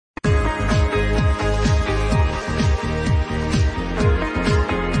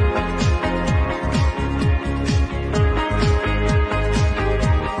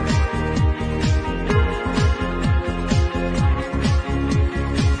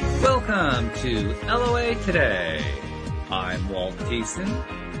Welcome to LOA Today. I'm Walt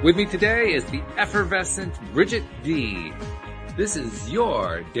Thiessen. With me today is the effervescent Bridget V. This is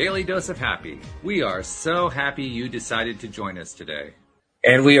your daily dose of happy. We are so happy you decided to join us today.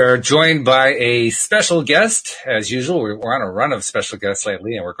 And we are joined by a special guest. As usual, we're on a run of special guests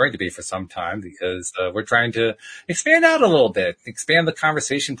lately, and we're going to be for some time because we're trying to expand out a little bit, expand the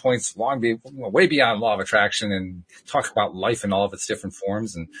conversation points way beyond law of attraction and talk about life in all of its different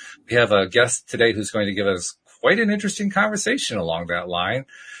forms. And we have a guest today who's going to give us quite an interesting conversation along that line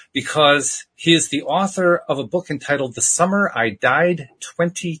because he is the author of a book entitled The Summer I Died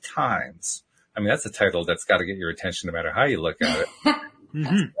 20 Times. I mean, that's a title that's got to get your attention no matter how you look at it.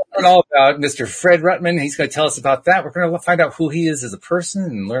 Mm-hmm. We're all about Mr. Fred Ruttman. He's going to tell us about that. We're going to find out who he is as a person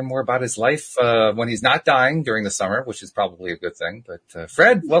and learn more about his life when he's not dying during the summer, which is probably a good thing. But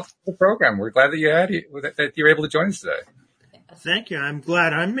Fred, welcome to the program. We're glad that you're able to join us today. Thank you. I'm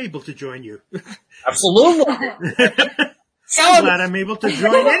glad I'm able to join you. Absolutely. I'm glad I'm able to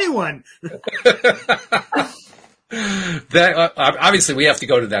join anyone. That obviously we have to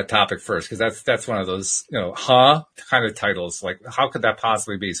go to that topic first because that's one of those kind of titles. Like, how could that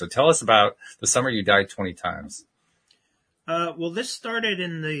possibly be? So tell us about The Summer You Died 20 Times. Well, this started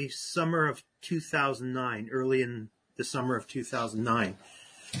in the summer of 2009, early in the summer of 2009,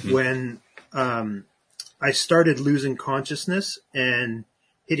 when I started losing consciousness and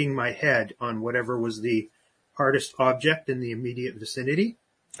hitting my head on whatever was the hardest object in the immediate vicinity.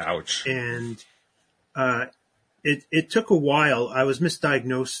 Ouch. And It took a while. I was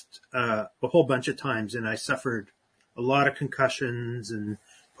misdiagnosed a whole bunch of times, and I suffered a lot of concussions and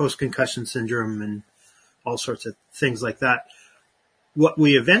post-concussion syndrome and all sorts of things like that. What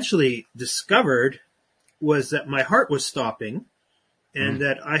we eventually discovered was that my heart was stopping and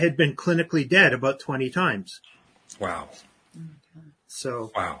that I had been clinically dead about 20 times. Wow.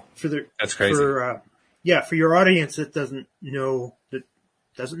 So, wow. That's crazy. For your audience that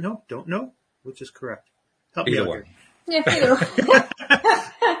don't know, which is correct. Help me out here. Yeah, you know.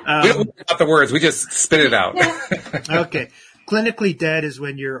 We don't know about the words. We just spit it out. Okay. Clinically dead is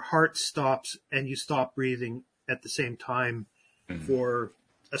when your heart stops and you stop breathing at the same time for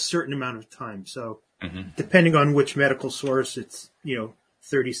a certain amount of time. So depending on which medical source, it's,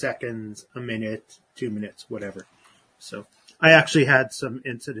 30 seconds, a minute, 2 minutes, whatever. So I actually had some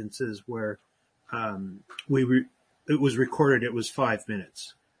incidences where it was recorded it was 5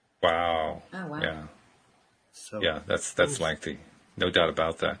 minutes. Wow. Oh, wow. Yeah. So yeah, that's lengthy. No doubt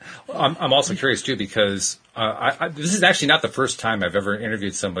about that. I'm also curious too because this is actually not the first time I've ever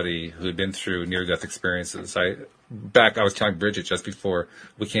interviewed somebody who had been through near-death experiences. I was telling Bridget just before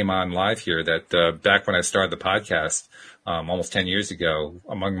we came on live here that back when I started the podcast almost 10 years ago,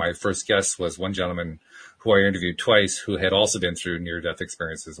 among my first guests was one gentleman who I interviewed twice, who had also been through near-death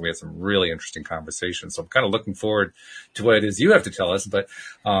experiences. We had some really interesting conversations. So I'm kind of looking forward to what it is you have to tell us. But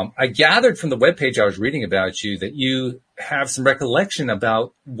I gathered from the webpage I was reading about you that you have some recollection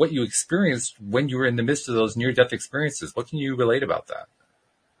about what you experienced when you were in the midst of those near-death experiences. What can you relate about that?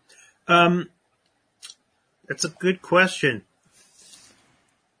 That's a good question.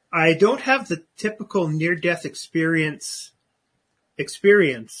 I don't have the typical near-death experience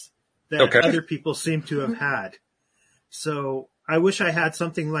that other people seem to have had. So I wish I had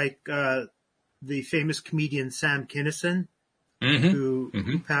something like the famous comedian Sam Kinison,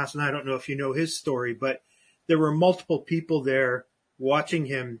 who passed, and I don't know if you know his story, but there were multiple people there watching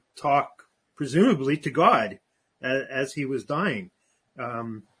him talk, presumably to God, as he was dying,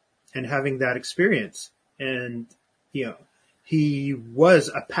 and having that experience. And, he was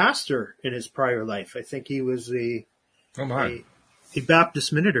a pastor in his prior life. I think he was a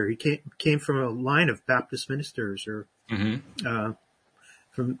Baptist minister. He came from a line of Baptist ministers or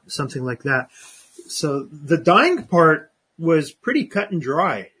from something like that. So the dying part was pretty cut and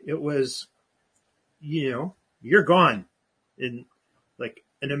dry. It was, you're gone in like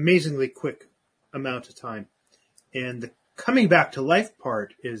an amazingly quick amount of time. And the coming back to life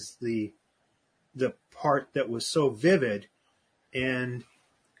part is the part that was so vivid, and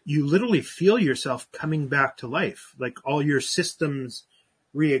you literally feel yourself coming back to life, like all your systems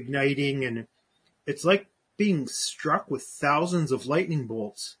reigniting, and it's like being struck with thousands of lightning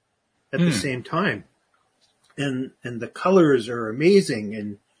bolts at the same time. And the colors are amazing.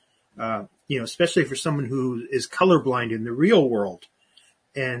 And, especially for someone who is colorblind in the real world,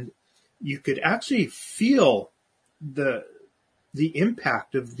 and you could actually feel the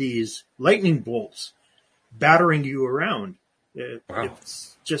impact of these lightning bolts battering you around. Wow.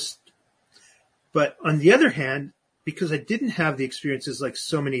 It's just, but on the other hand, because I didn't have the experiences like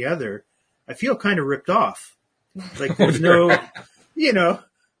so many other, I feel kind of ripped off. Like there's no,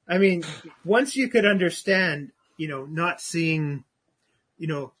 I mean, once you could understand, not seeing,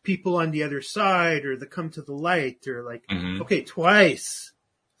 people on the other side or the come to the light or like, Mm-hmm. okay, twice,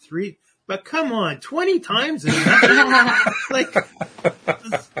 three, but come on, 20 times is nothing. Like,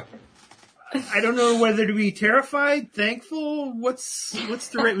 I don't know whether to be terrified, thankful. What's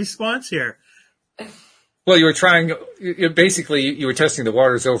the right response here? Well, you were you were testing the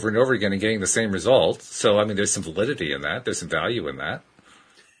waters over and over again and getting the same result. So, I mean, there's some validity in that. There's some value in that.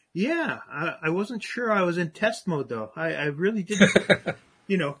 Yeah, I wasn't sure I was in test mode though. I really didn't,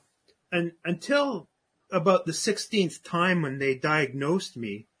 and until about the 16th time when they diagnosed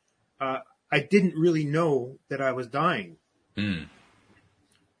me, I didn't really know that I was dying. Mm.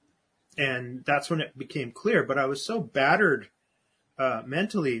 And that's when it became clear. But I was so battered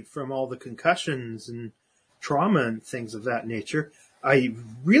mentally from all the concussions and trauma and things of that nature. It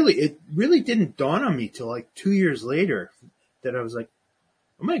really didn't dawn on me till like 2 years later that I was like,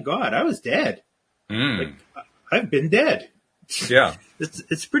 oh my God, I was dead. Mm. Like, I've been dead. Yeah.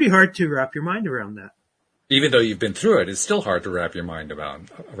 It's pretty hard to wrap your mind around that. Even though you've been through it, it's still hard to wrap your mind around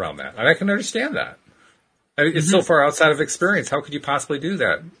that. And I can understand that. I mean, it's so far outside of experience. How could you possibly do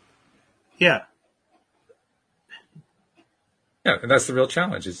that? Yeah. Yeah, and that's the real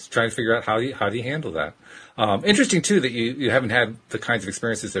challenge, is trying to figure out how do you handle that. Interesting, too, that you haven't had the kinds of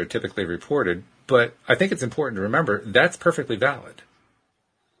experiences that are typically reported, but I think it's important to remember that's perfectly valid.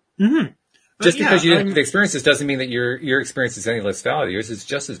 Mm-hmm. Just because you didn't have the experiences doesn't mean that your experience is any less valid. Yours is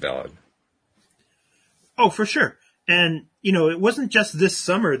just as valid. Oh, for sure. And, it wasn't just this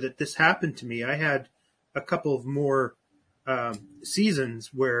summer that this happened to me. I had a couple of more seasons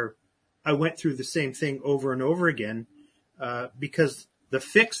where I went through the same thing over and over again because the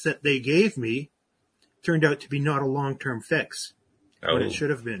fix that they gave me turned out to be not a long-term fix, what it should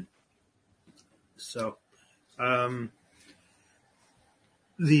have been. So, there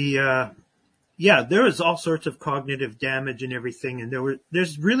was all sorts of cognitive damage and everything, and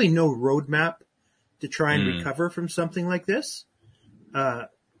there's really no roadmap to try and recover from something like this,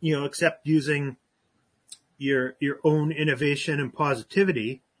 except using your own innovation and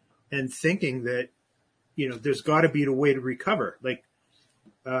positivity and thinking that, there's got to be a way to recover. Like,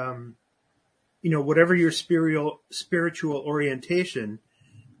 whatever your spiritual orientation,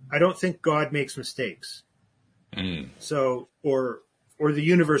 I don't think God makes mistakes. Mm. So, or the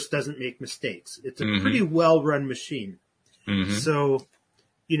universe doesn't make mistakes. It's a pretty well-run machine. Mm-hmm. So,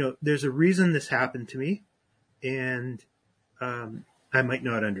 there's a reason this happened to me, and I might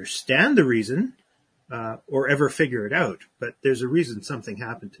not understand the reason or ever figure it out, but there's a reason something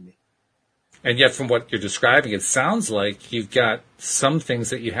happened to me. And yet, from what you're describing, it sounds like you've got some things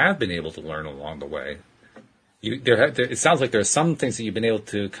that you have been able to learn along the way. It sounds like there are some things that you've been able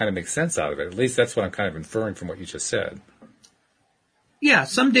to kind of make sense out of it. At least that's what I'm kind of inferring from what you just said. Yeah,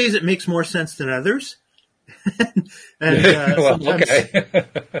 some days it makes more sense than others. And well, okay.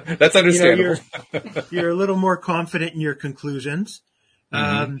 That's understandable. You're a little more confident in your conclusions.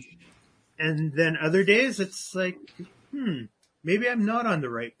 And then other days it's like, maybe I'm not on the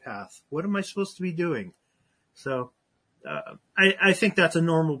right path. What am I supposed to be doing? So I think that's a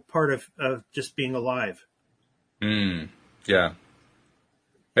normal part of just being alive. Yeah.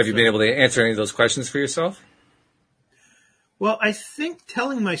 Have you been able to answer any of those questions for yourself? Well, I think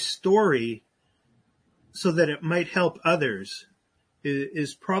telling my story so that it might help others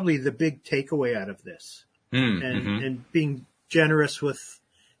is probably the big takeaway out of this. And being generous with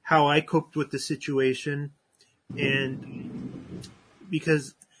how I coped with the situation. And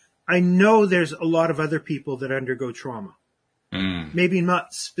because I know there's a lot of other people that undergo trauma. Maybe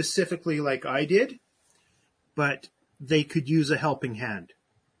not specifically like I did, but they could use a helping hand.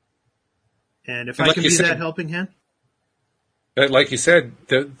 And if I can be that helping hand. Like you said,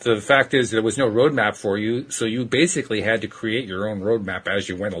 the fact is there was no roadmap for you, so you basically had to create your own roadmap as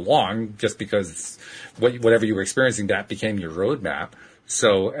you went along, just because whatever you were experiencing, that became your roadmap.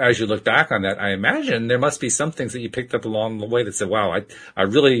 So as you look back on that, I imagine there must be some things that you picked up along the way that said, wow, I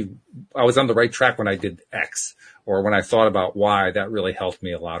was on the right track when I did X, or when I thought about Y, that really helped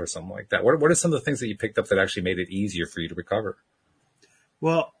me a lot, or something like that. What are some of the things that you picked up that actually made it easier for you to recover?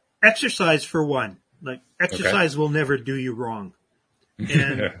 Well, exercise for one. Like, exercise will never do you wrong.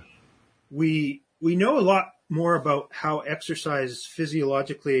 And we know a lot more about how exercise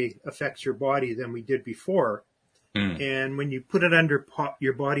physiologically affects your body than we did before. And when you put it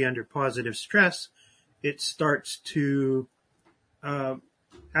your body under positive stress, it starts to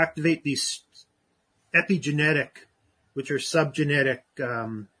activate these epigenetic, which are subgenetic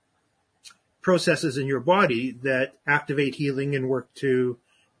processes in your body that activate healing and work to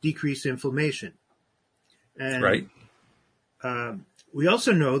decrease inflammation. And we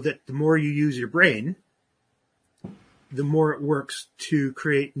also know that the more you use your brain, the more it works to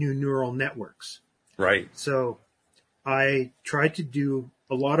create new neural networks. Right. So I tried to do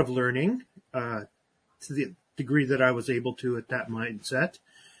a lot of learning to the degree that I was able to at that mindset.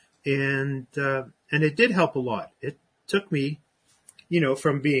 And it did help a lot. It took me,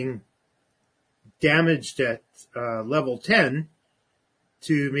 from being damaged at level 10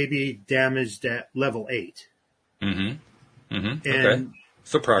 to maybe damaged at level 8. Mm-hmm. Mm-hmm. And, okay.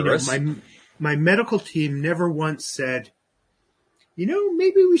 So progress. My medical team never once said,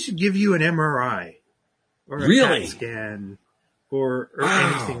 maybe we should give you an MRI or a Really? CAT scan or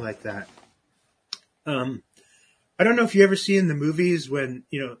Wow. anything like that. I don't know if you ever see in the movies when,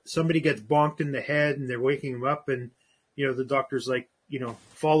 somebody gets bonked in the head and they're waking them up and, the doctor's like,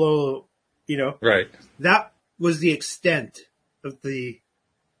 follow, Right. that was the extent of the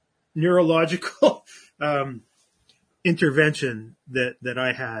neurological, intervention that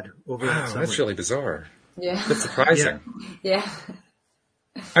I had over that Wow, summer. that's really bizarre. Yeah. That's surprising. Yeah.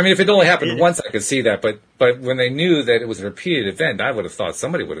 I mean, if it only happened once, I could see that. But when they knew that it was a repeated event, I would have thought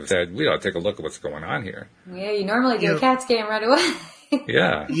somebody would have said, we ought to take a look at what's going on here. Yeah, you normally do a CAT scan right away.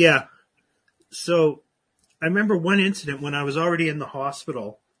 Yeah. Yeah. So I remember one incident when I was already in the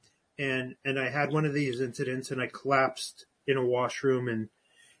hospital and I had one of these incidents and I collapsed in a washroom and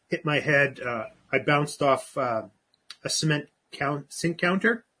hit my head. I bounced off a cement sink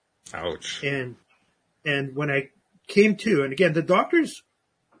counter. Ouch. And when I came to, and again, the doctors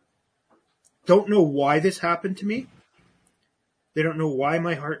don't know why this happened to me. They don't know why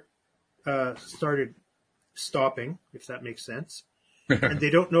my heart started stopping, if that makes sense. And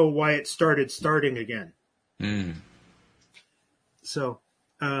they don't know why it started starting again. Mm. So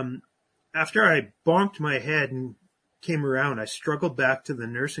after I bonked my head and came around, I struggled back to the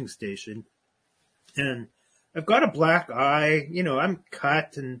nursing station. And I've got a black eye, I'm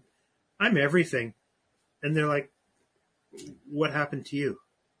cut and I'm everything. And they're like, what happened to you?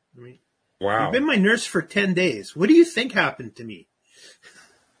 I mean, Wow. you've been my nurse for 10 days. What do you think happened to me?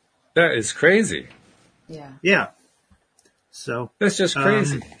 That is crazy. Yeah. Yeah. So That's just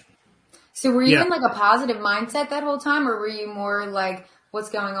crazy. So were you Yeah. in like a positive mindset that whole time, or were you more like,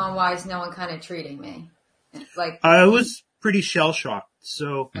 what's going on? Why is no one kind of treating me? Like, I was pretty shell shocked.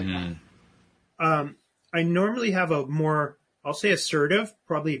 So Mhm. I normally have a more, I'll say assertive,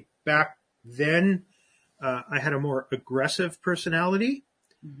 probably back then, I had a more aggressive personality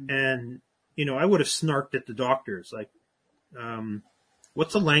and, I would have snarked at the doctors like,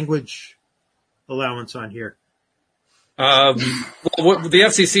 what's the language allowance on here? Well, the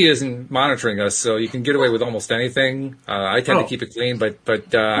FCC isn't monitoring us, so you can get away with almost anything. I tend to keep it clean, but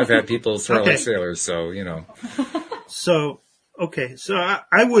I've had people throw like sailors, so, So, okay. So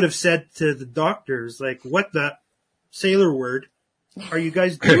I would have said to the doctors, like, what the sailor word are you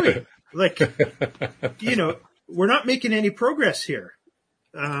guys doing? Like, we're not making any progress here.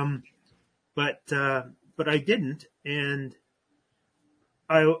 But I didn't. And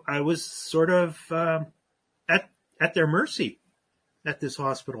I was sort of, at their mercy at this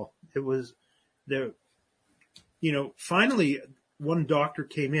hospital. It was there, finally one doctor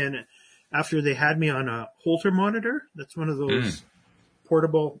came in after they had me on a Holter monitor. That's one of those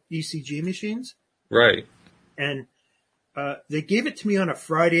portable ECG machines. Right. And, they gave it to me on a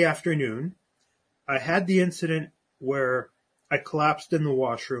Friday afternoon. I had the incident where I collapsed in the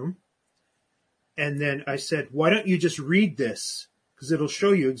washroom. And then I said, why don't you just read this? Because it'll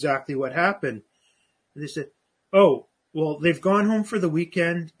show you exactly what happened. And they said, oh, well, they've gone home for the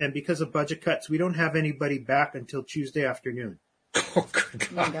weekend, and because of budget cuts, we don't have anybody back until Tuesday afternoon. Oh, good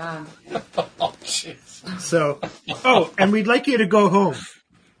oh my God. Oh, jeez. So, and we'd like you to go home.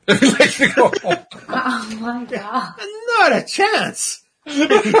 Oh my God. Not a chance.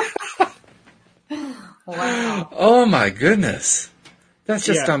 Wow. Oh, my goodness. That's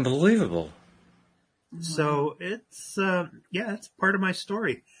just Yeah. unbelievable. So it's, it's part of my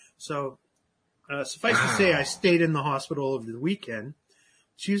story. So, suffice to say, I stayed in the hospital over the weekend.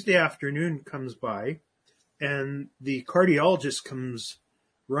 Tuesday afternoon comes by, and the cardiologist comes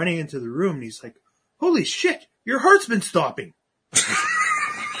running into the room, and he's like, holy shit, your heart's been stopping.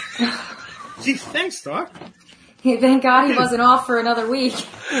 Gee, thanks, Doc. Thank God he wasn't off for another week.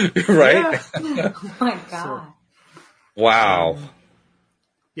 Right? Oh my God. Wow.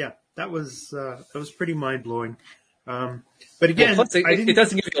 Yeah, that was pretty mind blowing. But again, Well, plus it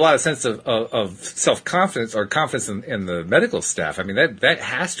doesn't give you a lot of sense of self-confidence or confidence in the medical staff. I mean, that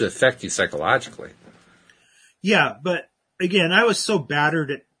has to affect you psychologically. yeah, but again, I was so battered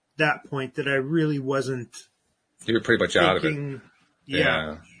at that point that I really wasn't You were pretty much out of it. thinking.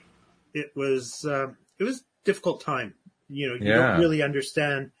 Yeah, it was a difficult time, You Yeah. don't really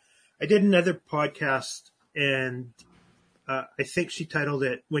understand. I did another podcast, and I think she titled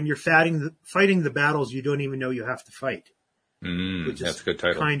it "When You're Fighting the Battles You Don't Even Know You Have to Fight," which That's is a good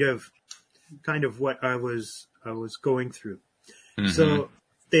title. kind of what I was going through. Mhm. So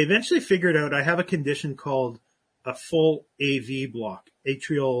they eventually figured out I have a condition called a full AV block,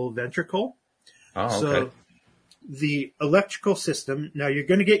 atrial ventricle. Oh, okay. So the electrical system, now you're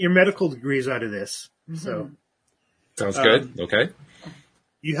going to get your medical degrees out of this. So Sounds good. Okay.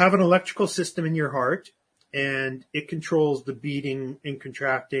 you have an electrical system in your heart, and it controls the beating and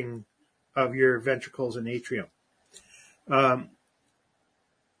contracting of your ventricles and atrium.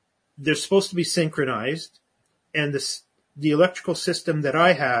 They're supposed to be synchronized, and the electrical system that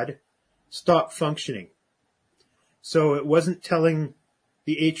I had stopped functioning. So it wasn't telling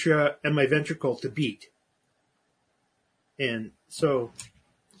the atria and my ventricle to beat. And so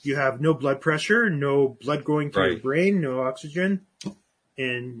you have no blood pressure, no blood going to your Right. brain, no oxygen,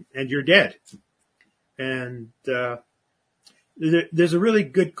 and you're dead. And there's a really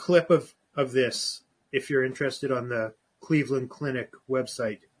good clip of this if you're interested on the Cleveland Clinic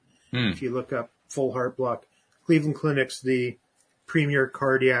website. If you look up full heart block, Cleveland Clinic's the premier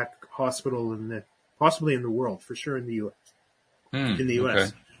cardiac hospital possibly in the world, for sure in the U.S. In the U.S.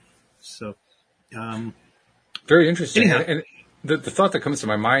 Okay. So, Very interesting. Anyhow. And the thought that comes to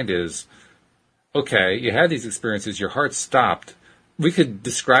my mind is, okay, you had these experiences, your heart stopped. We could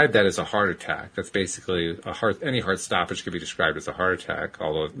describe that as a heart attack. That's basically any heart stoppage could be described as a heart attack,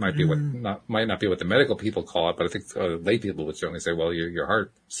 although it might be might not be what the medical people call it, but I think lay people would certainly say, well, your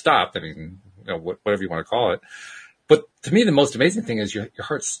heart stopped. I mean, whatever you want to call it. But to me, the most amazing thing is your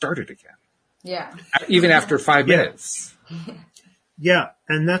heart started again, Yeah. even after 5 minutes. yeah,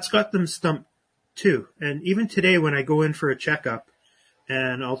 and that's got them stumped too. And even today when I go in for a checkup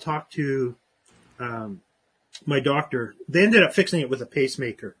and I'll talk to my doctor, they ended up fixing it with a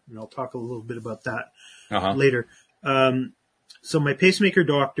pacemaker, and I'll talk a little bit about that later. So my pacemaker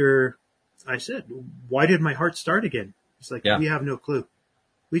doctor, I said, why did my heart start again? He's like, we have no clue.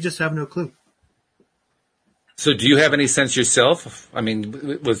 We just have no clue. So do you have any sense yourself? I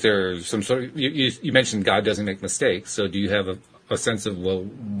mean, was there some sort of, you mentioned God doesn't make mistakes. So do you have a sense of, well,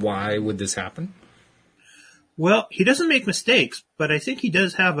 why would this happen? Well, he doesn't make mistakes, but I think he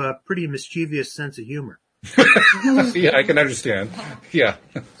does have a pretty mischievous sense of humor. Yeah, I can understand. Yeah.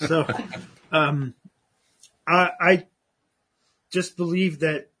 So, I just believe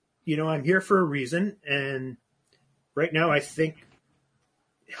that, I'm here for a reason. And right now I think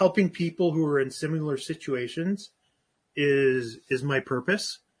helping people who are in similar situations is my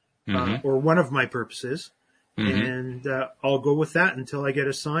purpose, or one of my purposes. And, I'll go with that until I get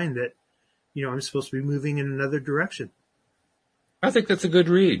a sign that, I'm supposed to be moving in another direction. I think that's a good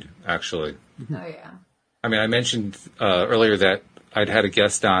read, actually. Oh, yeah. I mean, I mentioned earlier that I'd had a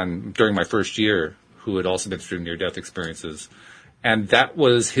guest on during my first year who had also been through near-death experiences. And that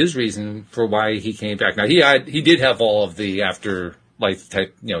was his reason for why he came back. Now, he did have all of the afterlife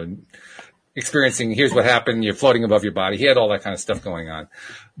type, experiencing, here's what happened, you're floating above your body. He had all that kind of stuff going on.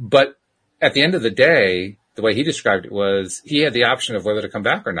 But at the end of the day, the way he described it was he had the option of whether to come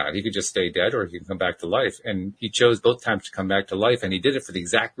back or not. He could just stay dead or he could come back to life. And he chose both times to come back to life. And he did it for the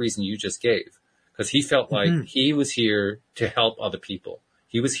exact reason you just gave. Because he felt like he was here to help other people.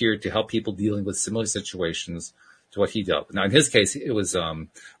 He was here to help people dealing with similar situations to what he dealt with. Now, in his case, it was, there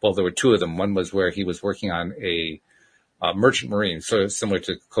were two of them. One was where he was working on a merchant marine, sort of similar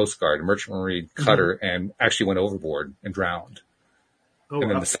to Coast Guard, a merchant marine cutter, and actually went overboard and drowned. Oh,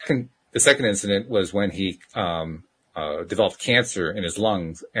 and then the second incident was when he developed cancer in his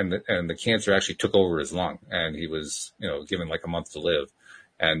lungs, and the cancer actually took over his lung, and he was, given like a month to live.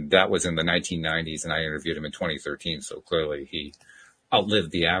 And that was in the 1990s, and I interviewed him in 2013, so clearly he outlived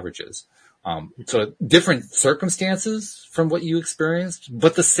the averages. So different circumstances from what you experienced,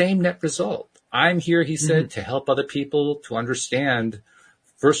 but the same net result. I'm here, he said, to help other people to understand,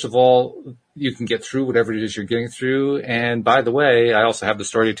 first of all, you can get through whatever it is you're getting through. And by the way, I also have the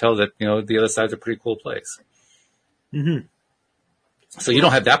story to tell that, the other side's a pretty cool place. So you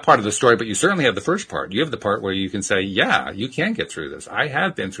don't have that part of the story, but you certainly have the first part. You have the part where you can say, yeah, you can get through this. I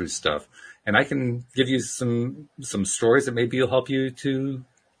have been through stuff, and I can give you some stories that maybe will help you to,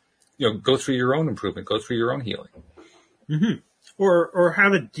 go through your own improvement, go through your own healing. Or how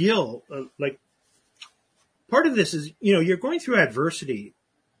to deal, part of this is, you're going through adversity,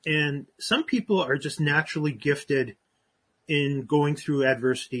 and some people are just naturally gifted in going through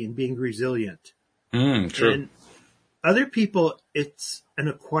adversity and being resilient. True. And other people, it's an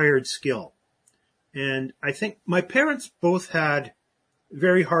acquired skill. And I think my parents both had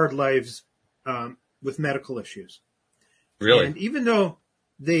very hard lives with medical issues. Really? And even though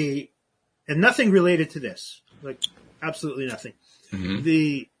and nothing related to this, like absolutely nothing,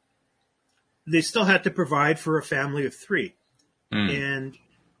 they still had to provide for a family of 3. And,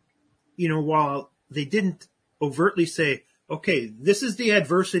 while they didn't overtly say, okay, this is the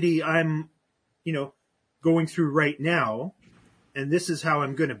adversity I'm, going through right now, and this is how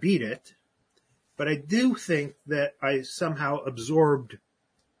I'm going to beat it. But I do think that I somehow absorbed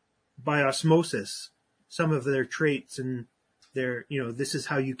by osmosis some of their traits and their, this is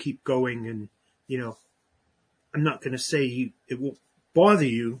how you keep going. And, I'm not going to say it will bother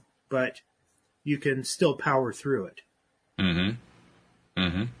you, but you can still power through it. You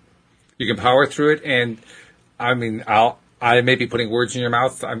can power through it. And I mean, I may be putting words in your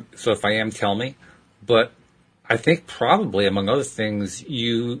mouth. So if I am, tell me. But I think probably, among other things,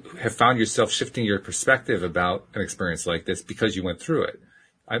 you have found yourself shifting your perspective about an experience like this because you went through it.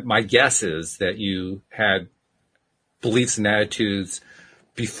 My guess is that you had beliefs and attitudes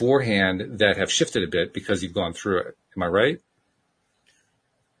beforehand that have shifted a bit because you've gone through it. Am I right?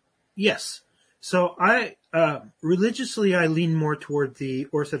 Yes. So religiously, I lean more toward the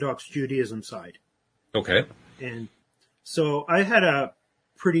Orthodox Judaism side. Okay. And so I had a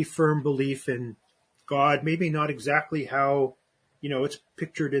pretty firm belief in God, maybe not exactly how, it's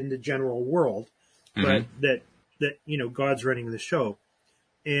pictured in the general world, but that, God's running the show.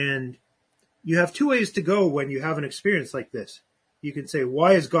 And you have 2 ways to go when you have an experience like this. You can say,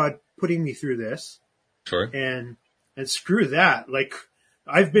 why is God putting me through this? Sure. And screw that. Like,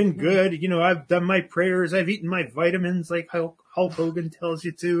 I've been good. I've done my prayers. I've eaten my vitamins like Hulk Hogan tells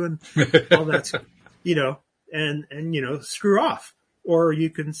you to and all that, and screw off. Or you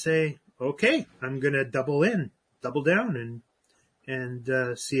can say, okay, I'm going to double down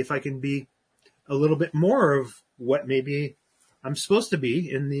and see if I can be a little bit more of what maybe I'm supposed to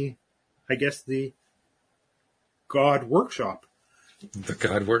be in the God workshop. The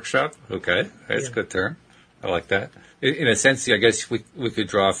God workshop? Okay. That's a good term. I like that. In a sense, I guess we could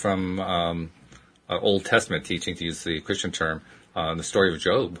draw from Old Testament teaching, to use the Christian term, the story of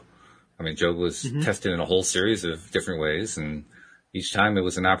Job. I mean, Job was tested in a whole series of different ways, and each time it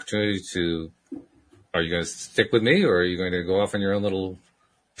was an opportunity to, are you going to stick with me, or are you going to go off on your own little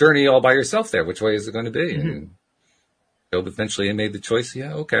journey all by yourself there? Which way is it going to be? And Job eventually made the choice,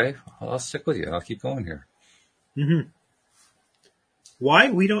 okay, I'll stick with you. I'll keep going here.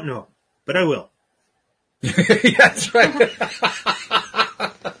 Why? We don't know, but I will. Yeah, that's right.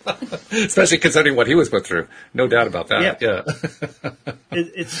 Especially considering what he was put through. No doubt about that. Yeah.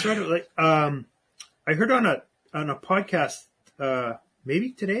 It's sort of like, I heard on a podcast,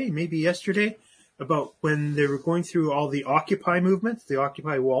 maybe today, maybe yesterday, about when they were going through all the Occupy movements, the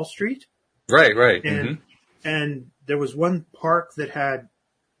Occupy Wall Street. Right. And there was one park that had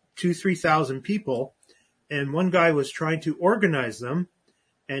 3,000 people, and one guy was trying to organize them,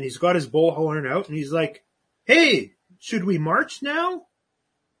 and he's got his bullhorn out, and he's like, hey, should we march now?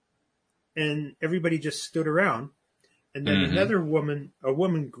 And everybody just stood around. And then a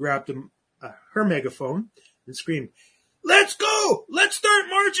woman grabbed her megaphone and screamed, let's go! Let's start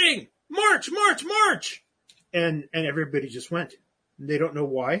marching! March, march, march! And everybody just went. They don't know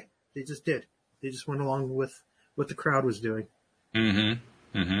why. They just did. They just went along with what the crowd was doing.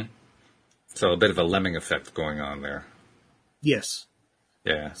 So a bit of a lemming effect going on there. Yes.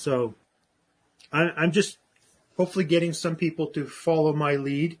 Yeah. So I'm just hopefully getting some people to follow my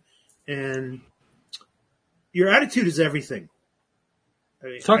lead, and your attitude is everything.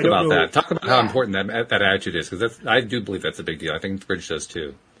 Talk about that. Talk about how important that attitude is, because I do believe that's a big deal. I think Bridge does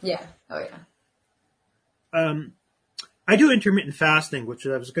too. Yeah. Oh yeah. I do intermittent fasting, which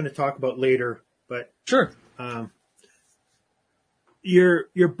I was going to talk about later, but sure.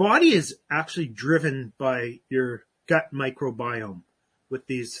 Your body is actually driven by your gut microbiome with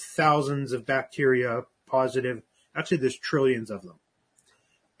these thousands of bacteria, positive. Actually, there's trillions of them.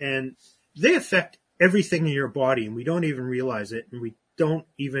 And they affect everything in your body, and we don't even realize it, and we don't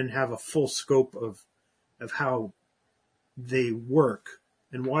even have a full scope of how they work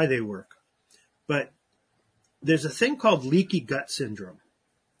and why they work. But there's a thing called leaky gut syndrome.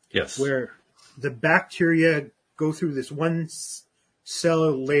 Yes. Where the bacteria go through this one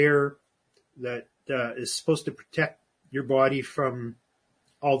cellular layer that is supposed to protect your body from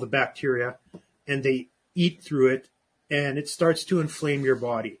all the bacteria, and they eat through it, and it starts to inflame your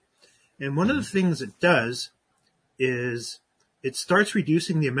body. And one of the things it does is it starts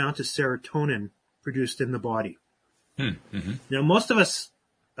reducing the amount of serotonin produced in the body. Now, most of us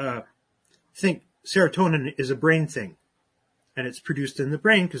think serotonin is a brain thing, and it's produced in the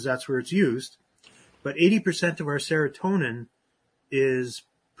brain because that's where it's used. But 80% of our serotonin is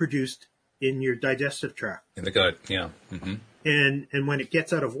produced in your digestive tract. In the gut, yeah. Mm-hmm. And when it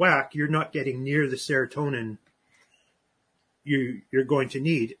gets out of whack, you're not getting near the serotonin you're going to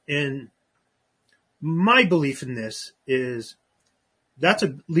need. And my belief in this is that's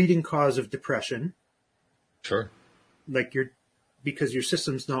a leading cause of depression. Sure. Like because your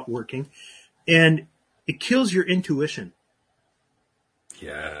system's not working, and it kills your intuition.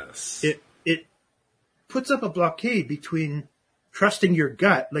 Yes. It puts up a blockade between trusting your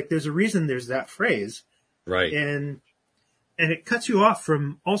gut. Like there's a reason there's that phrase. Right. And it cuts you off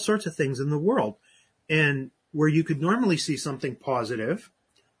from all sorts of things in the world. And where you could normally see something positive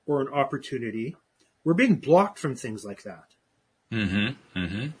or an opportunity, we're being blocked from things like that. Mm-hmm.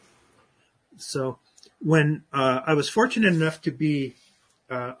 Mm-hmm. So when I was fortunate enough to be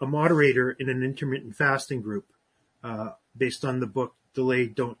a moderator in an intermittent fasting group based on the book Delay,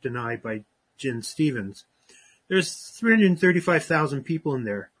 Don't Deny by Jen Stevens, there's 335,000 people in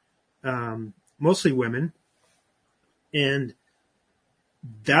there, mostly women. And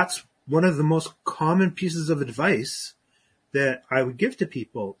that's one of the most common pieces of advice that I would give to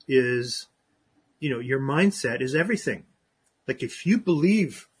people is, your mindset is everything. Like if you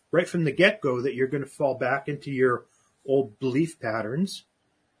believe right from the get-go that you're going to fall back into your old belief patterns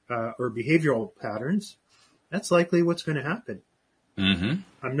or behavioral patterns, that's likely what's going to happen. Mm-hmm.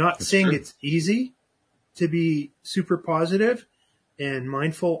 I'm not saying true. It's easy to be super positive and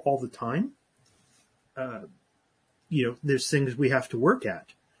mindful all the time. There's things we have to work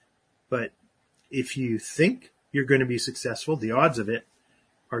at. But if you think you're going to be successful, the odds of it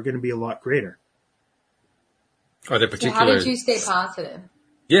are going to be a lot greater. Are there So particular... how did you stay positive?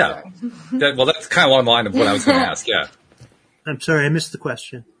 Yeah. That's kind of along the line of what I was going to ask. Yeah. I'm sorry, I missed the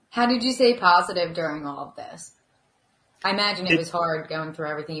question. How did you stay positive during all of this? I imagine it was hard going through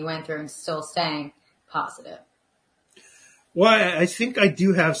everything you went through and still staying positive. Well, I think I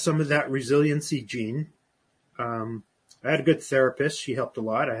do have some of that resiliency gene. I had a good therapist. She helped a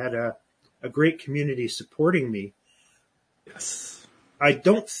lot. I had a great community supporting me. Yes. I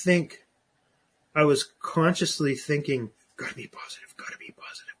don't think I was consciously thinking, gotta be positive.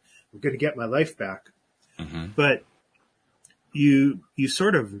 I'm going to get my life back. Mm-hmm. But you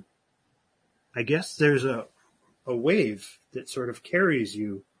sort of, I guess there's a wave that sort of carries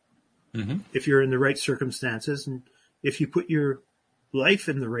you if you're in the right circumstances. And if you put your life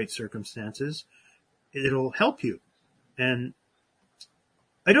in the right circumstances, it'll help you. And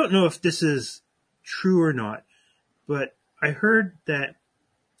I don't know if this is true or not, but I heard that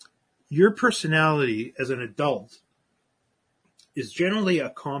your personality as an adult is generally a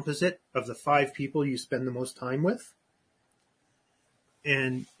composite of the 5 people you spend the most time with.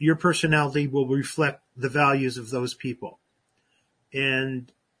 And your personality will reflect the values of those people.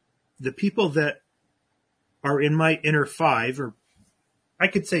 And the people that are in my inner 5, or I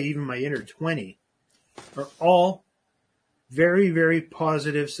could say even my inner 20, are all very, very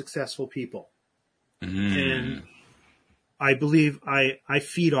positive, successful people. And I believe I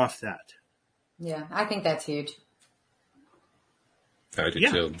feed off that. Yeah, I think that's huge. I do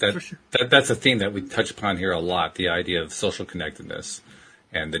Yeah, too. for sure. That's a theme that we touch upon here a lot, the idea of social connectedness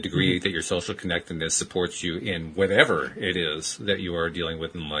and the degree that your social connectedness supports you in whatever it is that you are dealing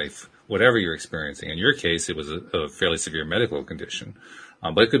with in life, whatever you're experiencing. In your case, it was a fairly severe medical condition.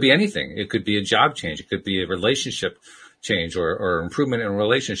 But it could be anything. It could be a job change. It could be a relationship change or improvement in a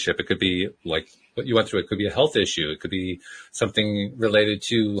relationship. It could be like what you went through. It could be a health issue. It could be something related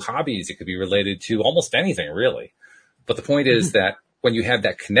to hobbies. It could be related to almost anything, really. But the point is that when you have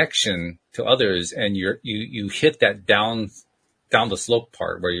that connection to others and you hit that down the slope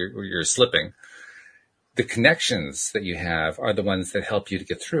part where you're slipping, the connections that you have are the ones that help you to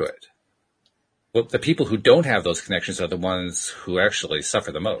get through it. Well, the people who don't have those connections are the ones who actually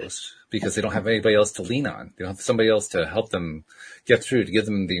suffer the most because they don't have anybody else to lean on. They don't have somebody else to help them get through, to give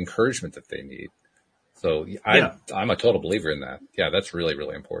them the encouragement that they need. So I'm a total believer in that. Yeah, that's really,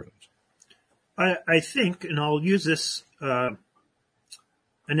 really important. I think, and I'll use this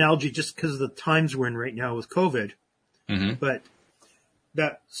analogy just because of the times we're in right now with COVID, but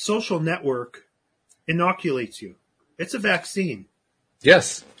that social network inoculates you. It's a vaccine.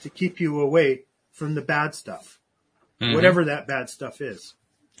 Yes. To keep you away from the bad stuff, whatever that bad stuff is.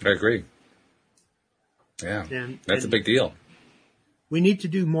 I agree. Yeah, that's a big deal. We need to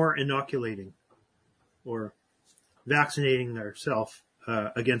do more inoculating or vaccinating ourselves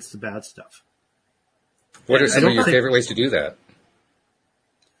against the bad stuff. What are some of your favorite ways to do that?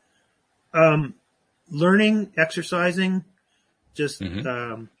 Learning, exercising, just,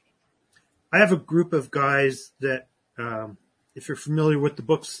 I have a group of guys that, if you're familiar with the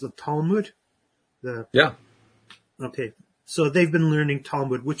books, the Talmud, Okay. So they've been learning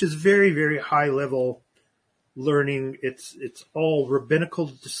Talmud, which is very, very high level learning. It's all rabbinical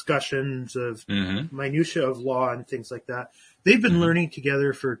discussions of minutia of law and things like that. They've been learning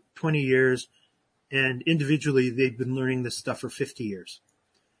together for 20 years, and individually they've been learning this stuff for 50 years.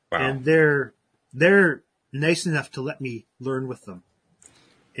 Wow. And they're nice enough to let me learn with them.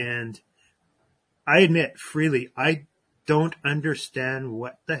 And I admit freely, I don't understand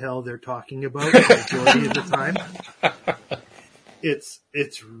what the hell they're talking about the majority of the time.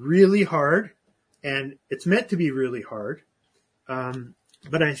 It's really hard, and it's meant to be really hard.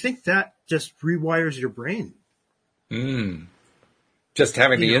 But I think that just rewires your brain. Just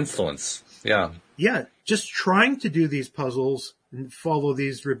having the influence. Yeah. Yeah. Just trying to do these puzzles and follow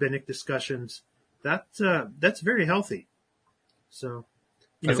these rabbinic discussions. That's very healthy. So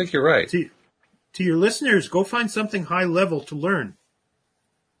I think you're right. To your listeners, go find something high level to learn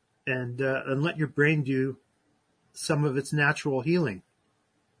and let your brain do some of its natural healing.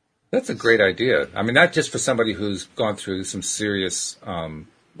 That's a great idea. I mean, not just for somebody who's gone through some serious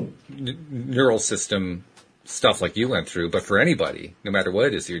neural system stuff like you went through, but for anybody, no matter what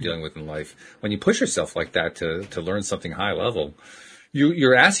it is you're dealing with in life. When you push yourself like that to learn something high level,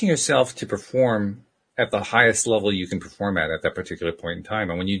 you're asking yourself to perform at the highest level you can perform at that particular point in time.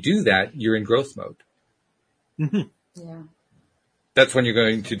 And when you do that, you're in growth mode. Mm-hmm. Yeah. That's when you're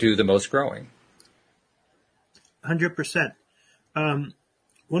going to do the most growing. 100%.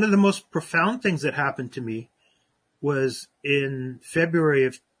 One of the most profound things that happened to me was in February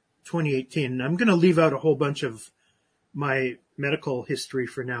of 2018. And I'm going to leave out a whole bunch of my medical history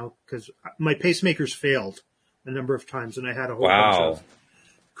for now because my pacemakers failed a number of times and I had a whole bunch of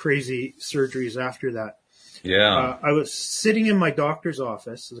crazy surgeries after that. Yeah. I was sitting in my doctor's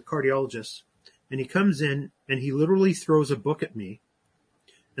office as a cardiologist, and he comes in and he literally throws a book at me.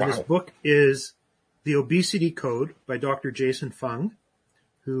 And this book is The Obesity Code by Dr. Jason Fung,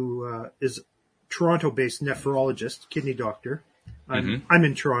 who is Toronto-based nephrologist, kidney doctor. I'm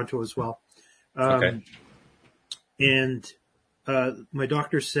in Toronto as well. Okay. And my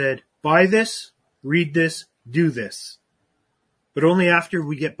doctor said, buy this, read this, do this. But only after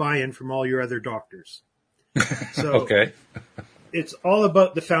we get buy-in from all your other doctors. So okay. It's all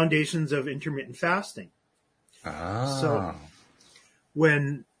about the foundations of intermittent fasting. Ah. So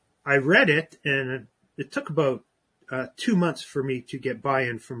when I read it, and it took about 2 months for me to get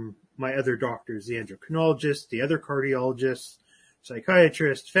buy-in from my other doctors, the endocrinologist, the other cardiologist,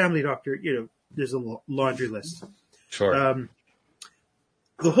 psychiatrist, family doctor, there's a laundry list. Sure.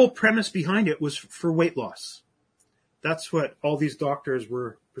 The whole premise behind it was for weight loss. That's what all these doctors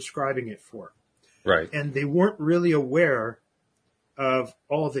were prescribing it for. Right. And they weren't really aware of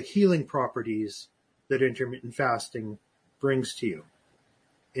all the healing properties that intermittent fasting brings to you.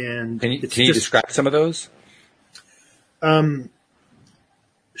 And can you describe some of those?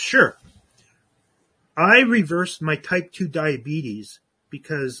 Sure. I reversed my type 2 diabetes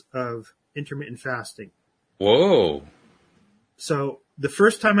because of intermittent fasting. Whoa. So the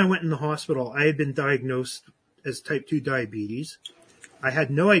first time I went in the hospital, I had been diagnosed as type 2 diabetes. I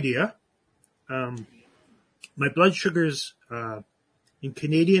had no idea. My blood sugars, in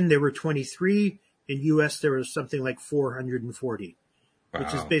Canadian, they were 23. In US, there was something like 440,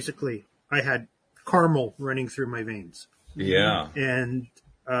 which is basically, I had caramel running through my veins. Yeah. And,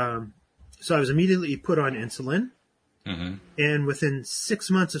 so I was immediately put on insulin. Mm-hmm. And within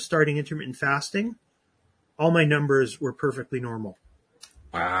 6 months of starting intermittent fasting, all my numbers were perfectly normal.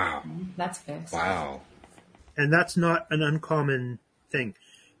 Wow. That's fixed. Wow. And that's not an uncommon thing.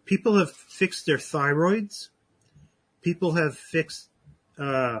 People have fixed their thyroids. People have fixed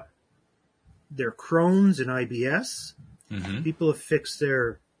their Crohn's and IBS. Mm-hmm. People have fixed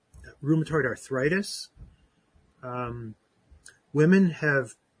their rheumatoid arthritis. Women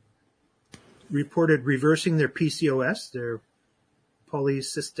have reported reversing their PCOS, their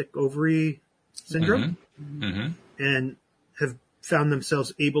polycystic ovary syndrome, mm-hmm. Mm-hmm. and have found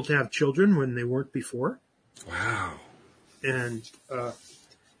themselves able to have children when they weren't before. Wow. And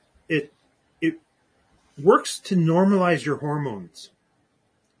it works to normalize your hormones.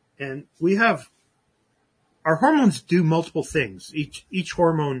 And our hormones do multiple things. Each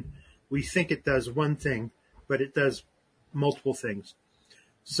hormone, we think it does one thing, but it does multiple things.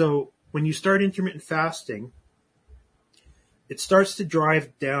 So when you start intermittent fasting, it starts to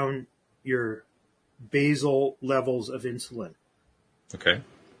drive down your basal levels of insulin. Okay.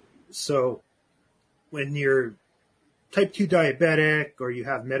 So when you're type 2 diabetic or you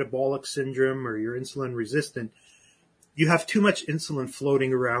have metabolic syndrome or you're insulin resistant, you have too much insulin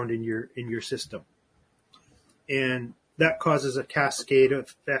floating around in your system. And that causes a cascade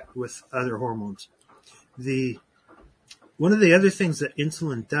effect with other hormones. one of the other things that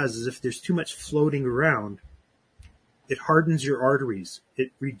insulin does is if there's too much floating around, it hardens your arteries.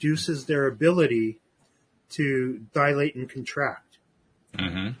 It reduces their ability to dilate and contract.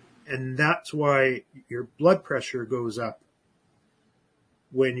 Mm-hmm. And that's why your blood pressure goes up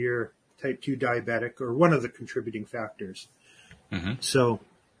when you're type 2 diabetic, or one of the contributing factors. Mm-hmm. So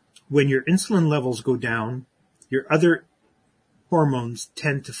when your insulin levels go down, your other hormones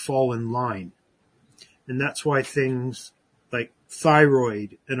tend to fall in line. And that's why things like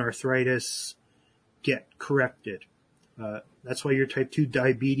thyroid and arthritis get corrected. That's why your type 2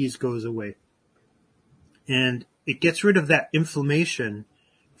 diabetes goes away. And it gets rid of that inflammation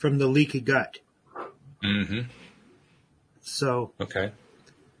from the leaky gut. Mm-hmm. So, Okay.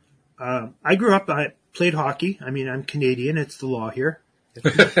 I grew up, I played hockey. I mean, I'm Canadian. It's the law here.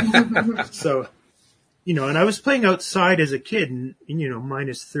 So, you know, and I was playing outside as a kid and you know,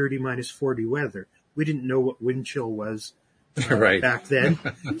 minus 30, minus 40 weather. We didn't know what wind chill was Right. back then.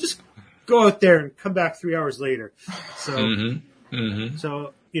 Just go out there and come back 3 hours later. So, Mm-hmm. Mm-hmm.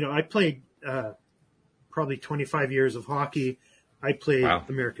 so, you know, I played, probably 25 years of hockey. I played Wow.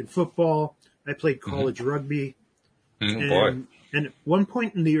 American football. I played college rugby. Oh, boy. And at one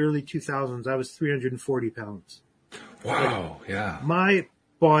point in the early 2000s, I was 340 pounds. Wow. Yeah. My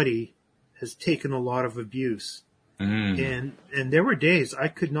body has taken a lot of abuse. Mm. And there were days I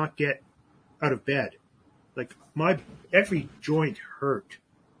could not get out of bed. Like every joint hurt.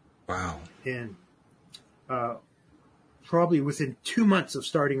 Wow. And, probably within 2 months of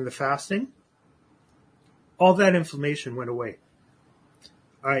starting the fasting, all that inflammation went away.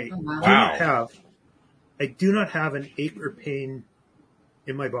 I do not have an ache or pain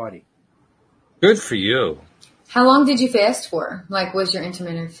in my body. Good for you. How long did you fast for? Like, was your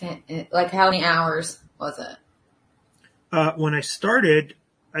intermittent, like how many hours was it? When I started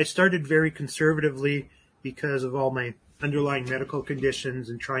very conservatively because of all my underlying medical conditions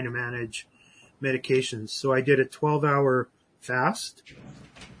and trying to manage medications. So I did a 12-hour fast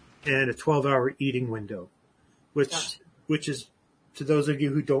and a 12-hour eating window, which is, to those of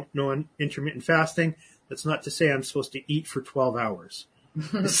you who don't know intermittent fasting, that's not to say I'm supposed to eat for 12 hours.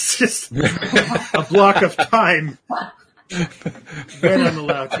 It's just a block of time when I'm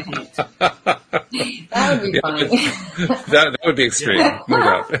allowed to eat. That would be funny. That would be extreme. No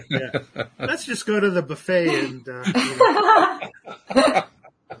doubt. Yeah. Let's just go to the buffet and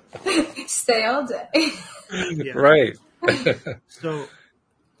Stay all day. yeah. Right. So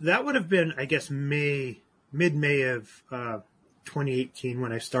that would have been, I guess, mid-May of 2018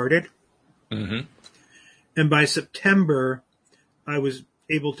 when I started. Mm-hmm. And by September, I was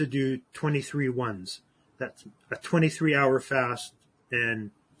able to do 23 ones. That's a 23-hour fast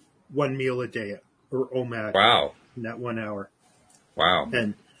and one meal a day, or OMAD. Wow. In that 1 hour. Wow.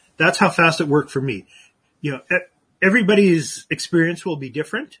 And that's how fast it worked for me. You know, everybody's experience will be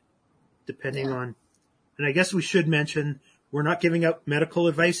different depending on, and I guess we should mention, we're not giving out medical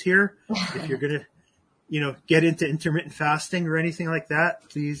advice here. If you're going to, you know, get into intermittent fasting or anything like that,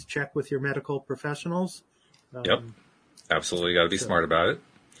 please check with your medical professionals. Yep. Absolutely. Got to be smart about it.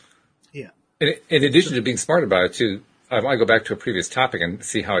 Yeah. In addition to being smart about it too, I want to go back to a previous topic and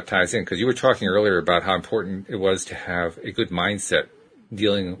see how it ties in, because you were talking earlier about how important it was to have a good mindset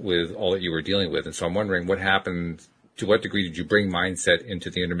dealing with all that you were dealing with. And so I'm wondering what happened, to what degree did you bring mindset into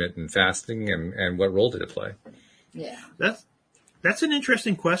the intermittent fasting, and what role did it play? Yeah. That's an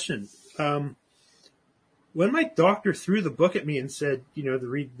interesting question. When my doctor threw the book at me and said, you know, to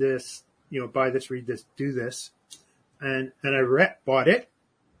read this, you know, buy this, read this, do this, and I bought it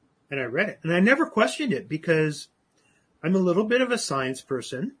and I read it, and I never questioned it because I'm a little bit of a science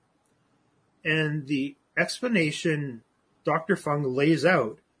person, and the explanation Dr. Fung lays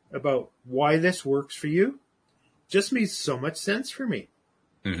out about why this works for you just makes so much sense for me.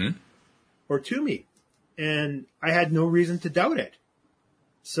 Mm-hmm. Or to me. And I had no reason to doubt it.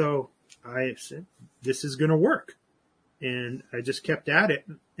 So I said, this is going to work. And I just kept at it.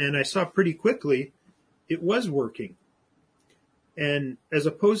 And I saw pretty quickly it was working. And as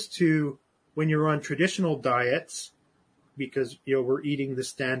opposed to when you're on traditional diets, because, you know, we're eating the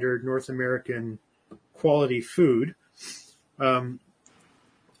standard North American quality food,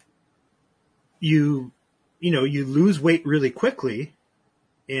 you lose weight really quickly,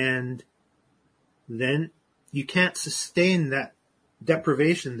 and then you can't sustain that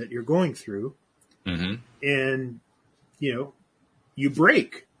deprivation that you're going through. Mm-hmm. And, you know, you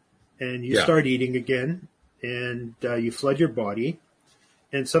break and you start eating again, and you flood your body.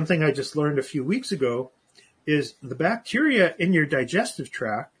 And something I just learned a few weeks ago is the bacteria in your digestive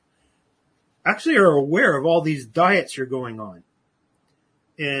tract actually are aware of all these diets you're going on.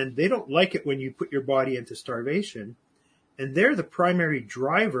 And they don't like it when you put your body into starvation. And they're the primary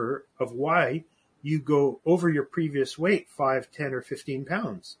driver of why you go over your previous weight 5, 10, or 15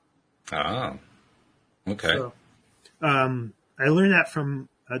 pounds. Ah, okay. So, I learned that from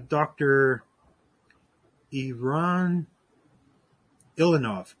Dr. Eran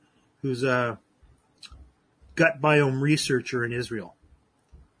Ilanov, who's a gut biome researcher in Israel.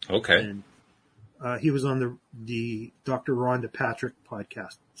 Okay. And he was on the Dr. Rhonda Patrick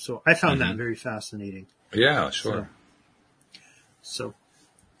podcast. So I found that very fascinating. Yeah, sure. So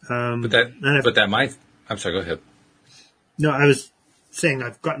I'm sorry, go ahead. No, I was saying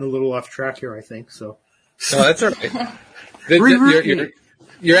I've gotten a little off track here, I think. So. No, that's all right.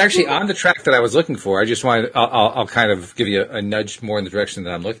 You're actually on the track that I was looking for. I just wanted, I'll kind of give you a nudge more in the direction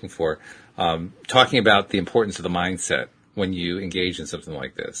that I'm looking for. Talking about the importance of the mindset when you engage in something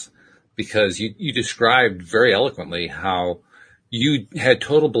like this, because you described very eloquently how you had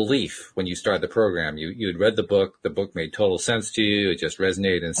total belief when you started the program. You had read the book made total sense to you. It just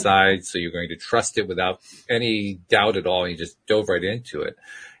resonated inside. So you're going to trust it without any doubt at all. You just dove right into it.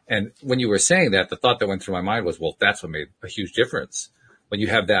 And when you were saying that, the thought that went through my mind was, well, that's what made a huge difference. When you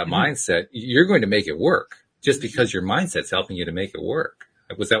have that mindset, you're going to make it work just because your mindset's helping you to make it work.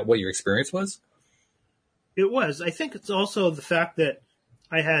 Was that what your experience was? It was. I think it's also the fact that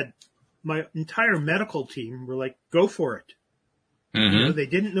I had my entire medical team were like, go for it. Mm-hmm. You know, they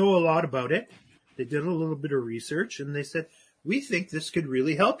didn't know a lot about it. They did a little bit of research and they said, we think this could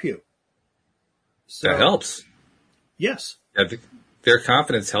really help you. So, that helps. Yes. Yeah, their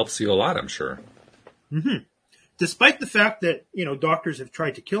confidence helps you a lot, I'm sure. Mm-hmm. Despite the fact that, you know, doctors have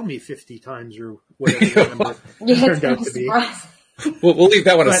tried to kill me 50 times or whatever the number turned out to be. We'll leave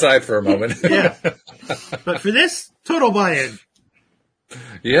that one aside for a moment. Yeah. But for this, total buy-in.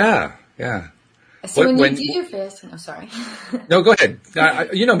 Yeah. So when you do your fasting, I'm sorry. No, go ahead.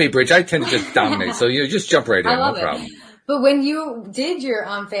 You know me, Bridge. I tend to just dominate, so you just jump right in. No problem. But when you did your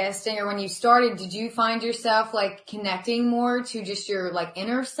fasting, or when you started, did you find yourself like connecting more to just your like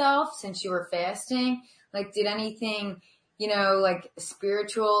inner self since you were fasting? Like, did anything, you know, like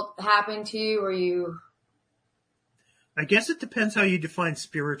spiritual happen to you, or you? I guess it depends how you define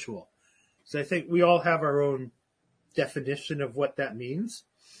spiritual. So I think we all have our own definition of what that means.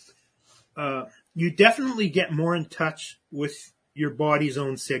 You definitely get more in touch with your body's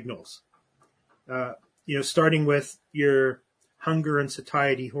own signals. You know, starting with your hunger and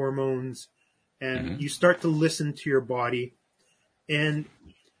satiety hormones, and you start to listen to your body, and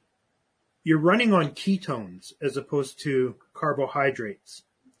you're running on ketones as opposed to carbohydrates,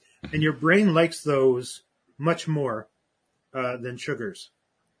 and your brain likes those much more than sugars.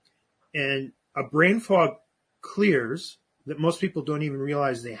 And a brain fog clears that most people don't even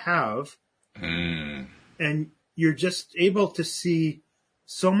realize they have. And you're just able to see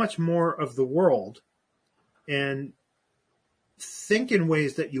so much more of the world and think in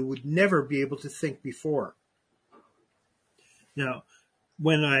ways that you would never be able to think before. Now,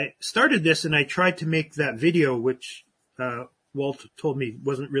 when I started this and I tried to make that video, which Walt told me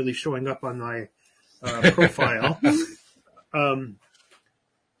wasn't really showing up on my profile,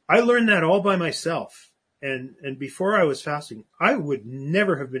 I learned that all by myself. And before I was fasting, I would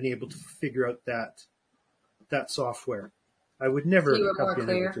never have been able to figure out that software. I would never have been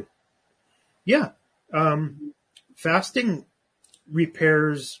able to. Yeah. Fasting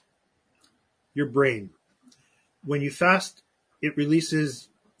repairs your brain. When you fast, it releases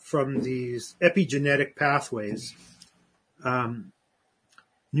from these epigenetic pathways,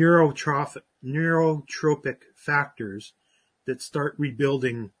 neurotropic factors that start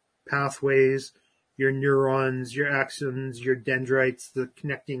rebuilding pathways, your neurons, your axons, your dendrites, the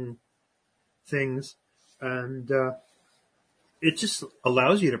connecting things. And it just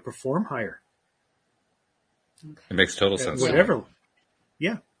allows you to perform higher. It makes total sense. Whatever.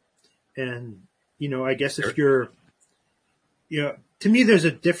 Yeah. And, you know, I guess if you're, you know, to me, there's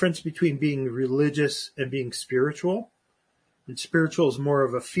a difference between being religious and being spiritual. And spiritual is more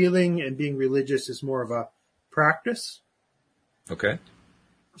of a feeling and being religious is more of a practice. Okay.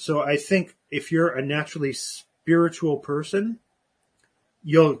 So I think if you're a naturally spiritual person,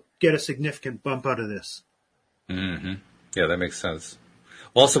 you'll get a significant bump out of this. Mm-hmm. Yeah, that makes sense.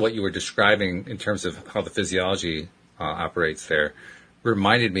 Also, what you were describing in terms of how the physiology operates there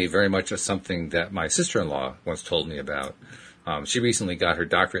reminded me very much of something that my sister-in-law once told me about. She recently got her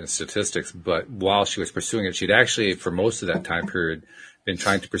doctorate in statistics, but while she was pursuing it, she'd actually, for most of that time period, been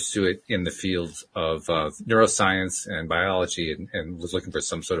trying to pursue it in the fields of neuroscience and biology, and was looking for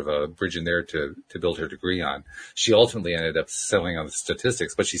some sort of a bridge in there to build her degree on. She ultimately ended up settling on the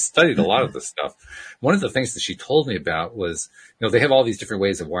statistics, but she studied a lot of this stuff. One of the things that she told me about was, they have all these different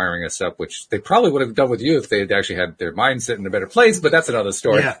ways of wiring us up, which they probably would have done with you if they had actually had their mindset in a better place, but that's another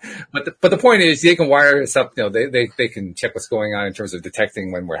story. Yeah. But the point is, they can wire us up, they can check what's going on in terms of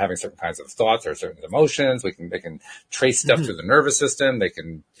detecting when we're having certain kinds of thoughts or certain emotions. They can trace stuff through the nervous system. They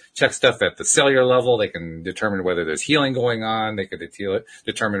can check stuff at the cellular level. They can determine whether there's healing going on. They can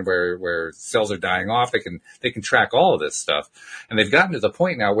determine where cells are dying off. They can track all of this stuff. And they've gotten to the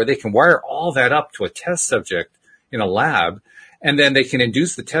point now where they can wire all that up to a test subject in a lab. And then they can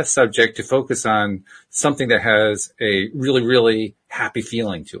induce the test subject to focus on something that has a really, really happy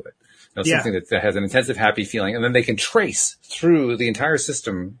feeling to it. Something that has an intensive happy feeling. And then they can trace through the entire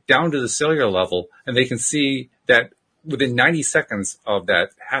system down to the cellular level. And they can see that within 90 seconds of that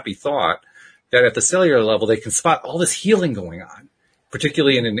happy thought, that at the cellular level, they can spot all this healing going on,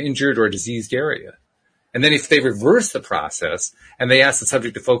 particularly in an injured or diseased area. And then if they reverse the process and they ask the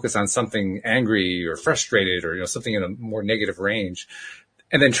subject to focus on something angry or frustrated or, something in a more negative range,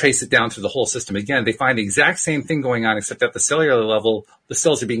 and then trace it down through the whole system again, they find the exact same thing going on, except at the cellular level, the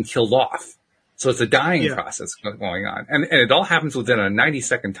cells are being killed off. So it's a dying process going on. And it all happens within a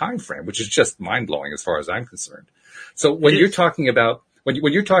 90-second time frame, which is just mind-blowing as far as I'm concerned. So when you're talking about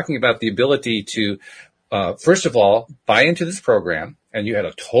the ability to, first of all, buy into this program, and you had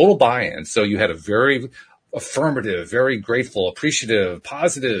a total buy-in, so you had a very affirmative, very grateful, appreciative,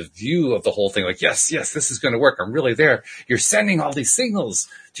 positive view of the whole thing. Like, yes, this is going to work. I'm really there. You're sending all these signals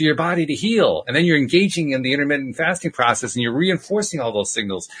to your body to heal. And then you're engaging in the intermittent fasting process and you're reinforcing all those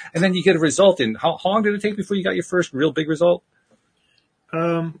signals. And then you get a result in how long did it take before you got your first real big result?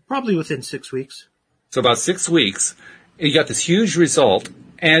 Probably within 6 weeks. So about 6 weeks, you got this huge result,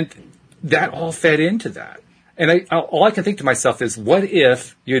 and that all fed into that. And all I can think to myself is, what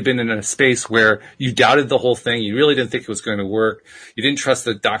if you had been in a space where you doubted the whole thing, you really didn't think it was going to work, you didn't trust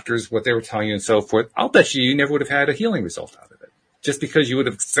the doctors, what they were telling you and so forth. I'll bet you never would have had a healing result out of it, just because you would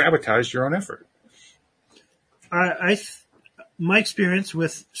have sabotaged your own effort. My experience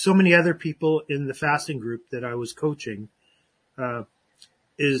with so many other people in the fasting group that I was coaching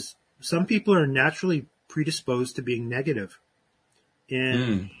is some people are naturally predisposed to being negative.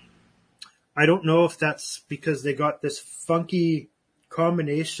 And I don't know if that's because they got this funky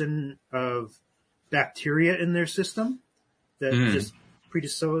combination of bacteria in their system that just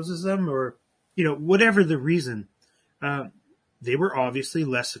predisposes them, or, whatever the reason. They were obviously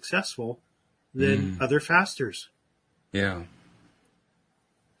less successful than other fasters. Yeah.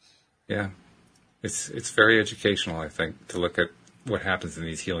 Yeah. It's very educational, I think, to look at what happens in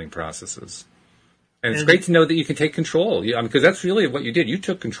these healing processes. And it's great to know that you can take control, because that's really what you did. You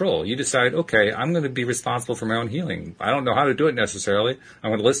took control. You decided, okay, I'm going to be responsible for my own healing. I don't know how to do it necessarily. I'm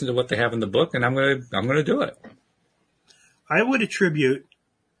going to listen to what they have in the book, and I'm going to do it. I would attribute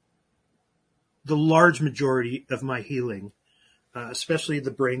the large majority of my healing, especially the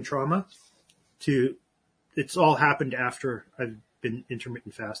brain trauma, to it's all happened after I've been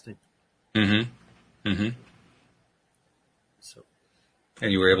intermittent fasting. So.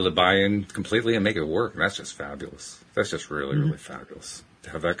 And you were able to buy in completely and make it work. And that's just fabulous. That's just really, really fabulous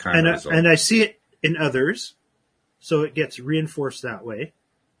to have that kind of result. And I see it in others, so it gets reinforced that way.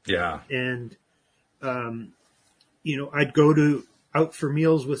 Yeah. And, I'd go out for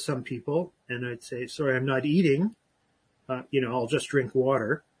meals with some people, and I'd say, sorry, I'm not eating. I'll just drink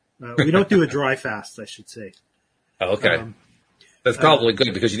water. We don't do a dry fast, I should say. Okay. That's probably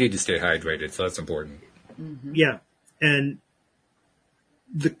good because you need to stay hydrated, so that's important. Yeah. And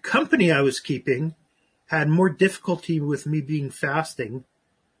the company I was keeping had more difficulty with me being fasting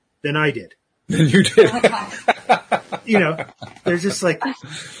than I did. Than you did. They're just like,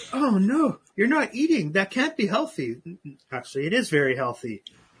 oh no, you're not eating. That can't be healthy. Actually, it is very healthy,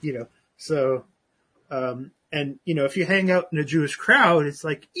 So, if you hang out in a Jewish crowd, it's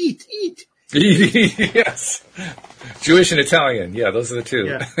like, eat. Yes. Jewish and Italian. Yeah, those are the two.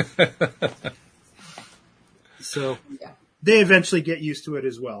 Yeah. So they eventually get used to it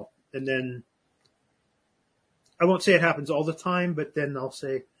as well. And then I won't say it happens all the time, but then I'll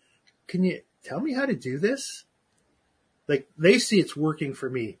say, can you tell me how to do this? Like, they see it's working for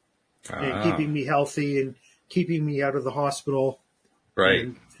me and keeping me healthy and keeping me out of the hospital. Right.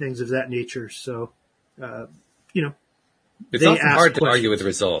 And things of that nature. So, it's often hard to argue with the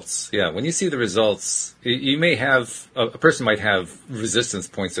results. Yeah. When you see the results, you may have, a person might have resistance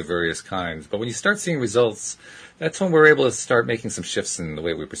points of various kinds, but when you start seeing results, that's when we're able to start making some shifts in the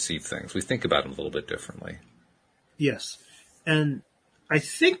way we perceive things. We think about them a little bit differently. Yes. And I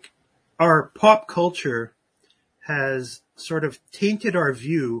think our pop culture has sort of tainted our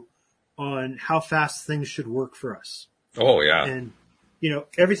view on how fast things should work for us. Oh, yeah. And,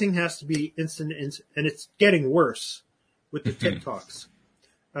 everything has to be instant, and it's getting worse with the TikToks.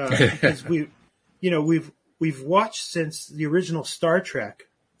 Because we've watched since the original Star Trek,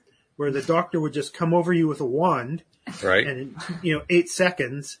 where the doctor would just come over you with a wand, Right. and in 8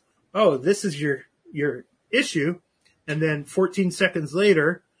 seconds, oh, this is your issue, and then 14 seconds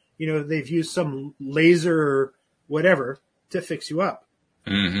later, they've used some laser or whatever to fix you up.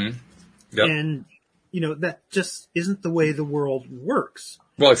 Mm-hmm. Yep. And that just isn't the way the world works.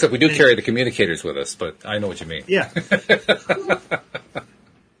 Well, except we do carry the communicators with us, but I know what you mean. Yeah.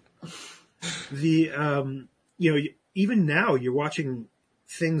 Even now you're watching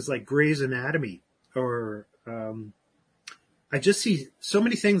things like Grey's Anatomy, or I just see so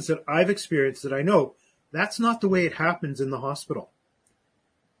many things that I've experienced that I know that's not the way it happens in the hospital.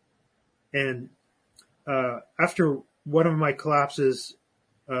 And after one of my collapses,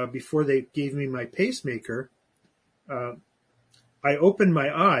 before they gave me my pacemaker, I opened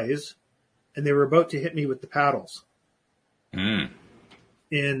my eyes and they were about to hit me with the paddles. Mm.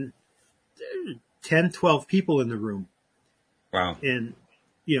 And 10, 12 people in the room. Wow. And,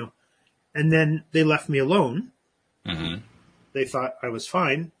 and then they left me alone. Mm-hmm. They thought I was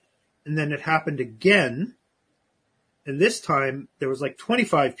fine. And then it happened again. And this time there was like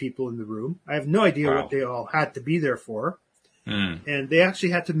 25 people in the room. I have no idea Wow. what they all had to be there for. Mm. And they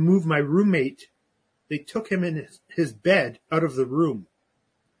actually had to move my roommate. They took him in his bed out of the room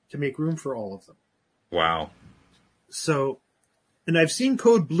to make room for all of them. Wow. So, and I've seen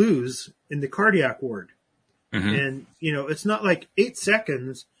code blues in the cardiac ward. Mm-hmm. And, it's not like 8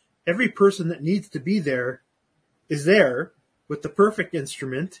 seconds. Every person that needs to be there is there with the perfect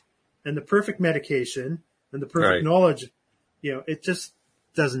instrument and the perfect medication and the perfect Right. knowledge. It just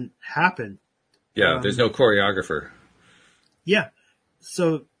doesn't happen. Yeah, there's no choreographer. Yeah.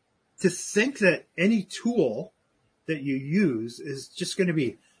 So to think that any tool that you use is just going to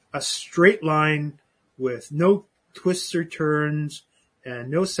be a straight line with no twists or turns and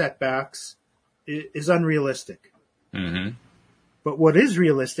no setbacks is unrealistic. Mm-hmm. But what is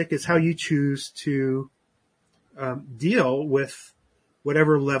realistic is how you choose to deal with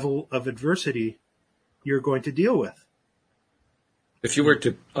whatever level of adversity you're going to deal with. If you were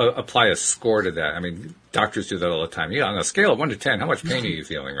to apply a score to that, I mean, doctors do that all the time. Yeah, on a scale of 1 to 10, how much pain are you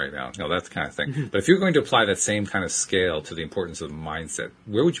feeling right now? That kind of thing. But if you're going to apply that same kind of scale to the importance of mindset,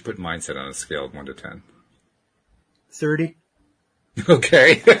 where would you put mindset on a scale of 1 to 10? 30.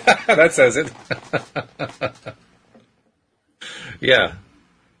 Okay. That says it. Yeah.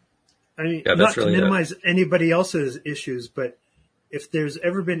 I mean, Yeah, not that's to really minimize anybody else's issues, but if there's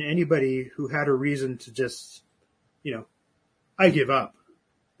ever been anybody who had a reason to just, I give up.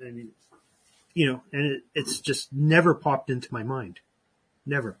 I mean, and it's just never popped into my mind.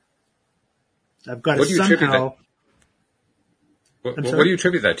 Never. I've got What to do you attribute somehow. What do you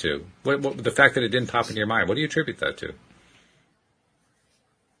attribute that to? What, the fact that it didn't pop into your mind, what do you attribute that to?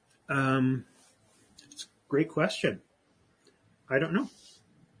 It's a great question. I don't know.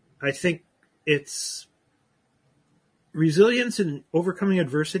 I think it's resilience and overcoming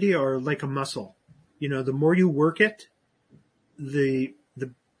adversity are like a muscle. The more you work it, the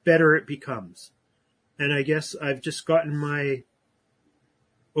better it becomes. And I guess I've just gotten my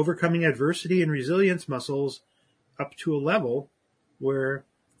overcoming adversity and resilience muscles up to a level where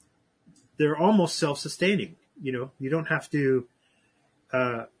they're almost self-sustaining. You don't have to,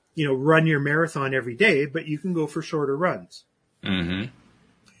 run your marathon every day, but you can go for shorter runs. Mm-hmm.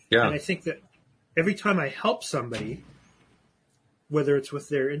 Yeah. And I think that every time I help somebody, whether it's with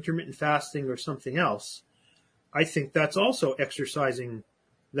their intermittent fasting or something else, I think that's also exercising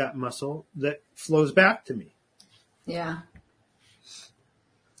that muscle that flows back to me. Yeah.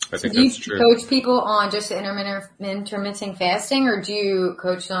 I think Do you that's true. coach people on just intermittent fasting, or do you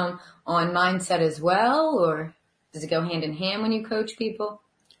coach them on mindset as well, or does it go hand in hand when you coach people?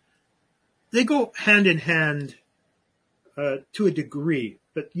 They go hand in hand to a degree,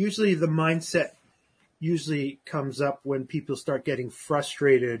 but usually the mindset comes up when people start getting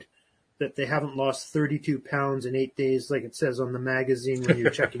frustrated that they haven't lost 32 pounds in 8 days, like it says on the magazine when you're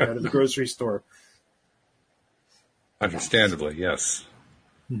checking out of the grocery store. Understandably, yes.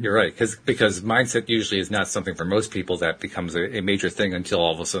 You're right, because mindset usually is not something for most people that becomes a major thing until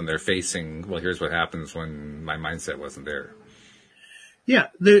all of a sudden they're facing, well, here's what happens when my mindset wasn't there. Yeah,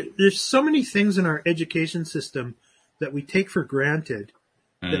 there's so many things in our education system that we take for granted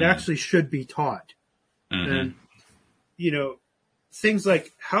that actually should be taught. Mm-hmm. And, things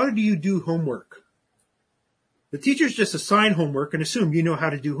like, how do you do homework? The teachers just assign homework and assume you know how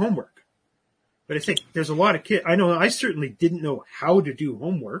to do homework. But I think there's a lot of kids. I know I certainly didn't know how to do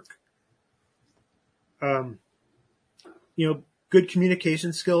homework. Good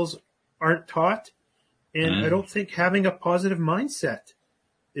communication skills aren't taught. And I don't think having a positive mindset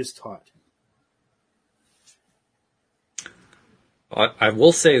is taught. I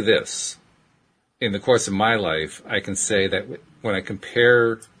will say this. In the course of my life, I can say that when I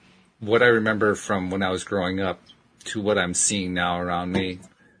compare what I remember from when I was growing up to what I'm seeing now around me,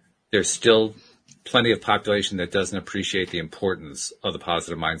 there's still plenty of population that doesn't appreciate the importance of the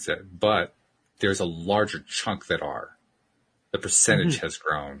positive mindset, but there's a larger chunk that are. The percentage has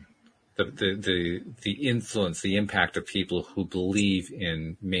grown. The influence, the impact of people who believe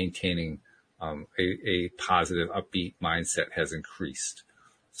in maintaining a positive, upbeat mindset has increased.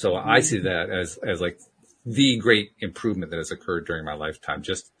 So I see that as like the great improvement that has occurred during my lifetime,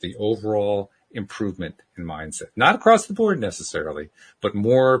 just the overall improvement in mindset. Not across the board necessarily, but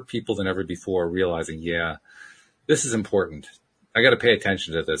more people than ever before realizing, yeah, this is important. I got to pay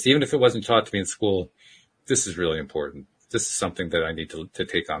attention to this. Even if it wasn't taught to me in school, this is really important. This is something that I need to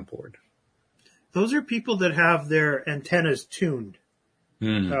take on board. Those are people that have their antennas tuned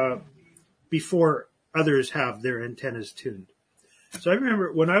before others have their antennas tuned. So I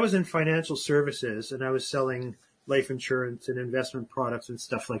remember when I was in financial services and I was selling life insurance and investment products and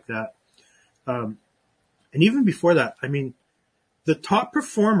stuff like that. And even before that, I mean, the top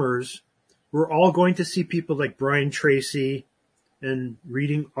performers were all going to see people like Brian Tracy and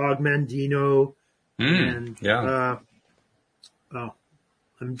reading Og Mandino and,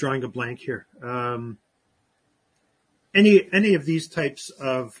 I'm drawing a blank here. Any of these types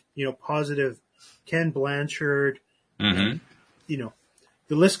of, positive, Ken Blanchard, the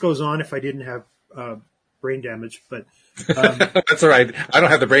list goes on if I didn't have, brain damage, but, that's all right. I don't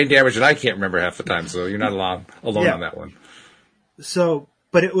have the brain damage and I can't remember half the time. So you're not alone on that one. So,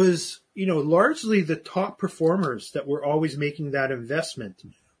 but it was, largely the top performers that were always making that investment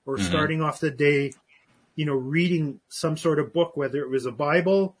or starting off the day, reading some sort of book, whether it was a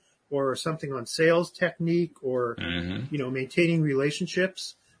Bible or something on sales technique or, maintaining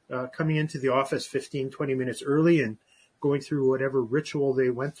relationships, coming into the office 15, 20 minutes early and going through whatever ritual they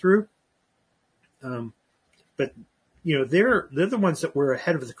went through. But, they're the ones that were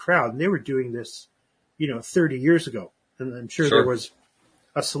ahead of the crowd and they were doing this, 30 years ago. And I'm sure there was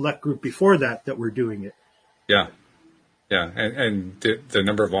a select group before that were doing it. Yeah. Yeah. And the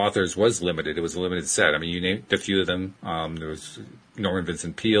number of authors was limited. It was a limited set. I mean, you named a few of them. There was Norman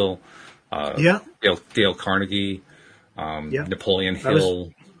Vincent Peale, Dale Carnegie, Napoleon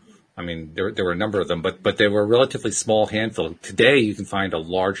Hill. I mean, there were a number of them, but they were a relatively small handful. Today, you can find a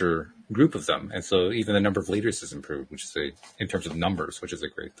larger group of them. And so even the number of leaders has improved, which is in terms of numbers, which is a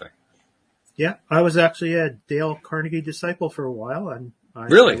great thing. Yeah. I was actually a Dale Carnegie disciple for a while. And I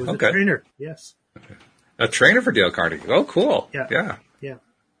was a trainer. Yes. Okay. A trainer for Dale Carnegie. Oh, cool. Yeah.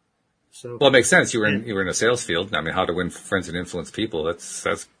 So, well, it makes sense. You were in a sales field. I mean, how to win friends and influence people.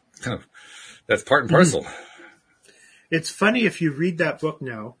 That's part and parcel. It's funny if you read that book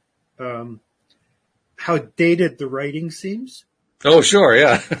now, how dated the writing seems. Oh, sure.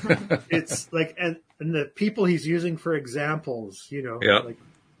 Yeah. It's like, and the people he's using for examples, like,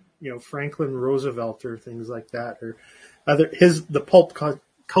 Franklin Roosevelt or things like that, or the pulp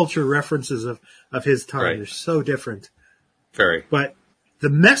culture references of his time. Right. They're so different. Very. But the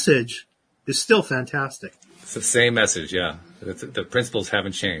message is still fantastic. It's the same message, yeah. The principles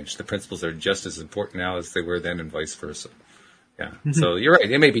haven't changed. The principles are just as important now as they were then and vice versa. Yeah. Mm-hmm. So you're right.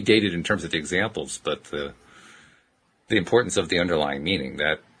 It may be dated in terms of the examples, but the importance of the underlying meaning,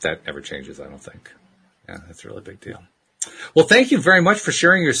 that never changes, I don't think. Yeah, that's a really big deal. Well, thank you very much for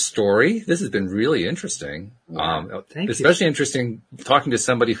sharing your story. This has been really interesting. Especially interesting talking to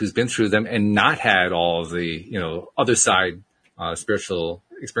somebody who's been through them and not had all of the, other side, spiritual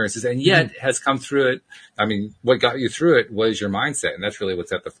experiences and yet has come through it. I mean, what got you through it was your mindset. And that's really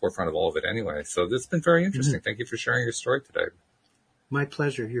what's at the forefront of all of it anyway. So this has been very interesting. Thank you for sharing your story today. My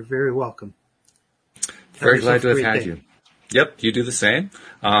pleasure. You're very welcome. Very glad to have had you. Yep, you do the same.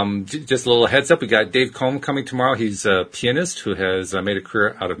 Just a little heads up, we got Dave Combe coming tomorrow. He's a pianist who has made a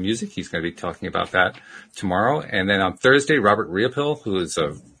career out of music. He's going to be talking about that tomorrow. And then on Thursday, Robert Riopel, who is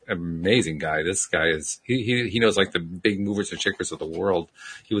an amazing guy. This guy he knows like the big movers and shakers of the world.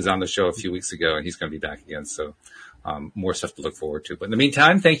 He was on the show a few weeks ago and he's going to be back again. So more stuff to look forward to. But in the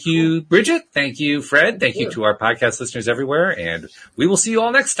meantime, thank you, Bridget. Thank you, Fred. Thank you to our podcast listeners everywhere. And we will see you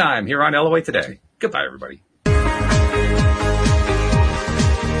all next time here on LOA Today. Goodbye, everybody.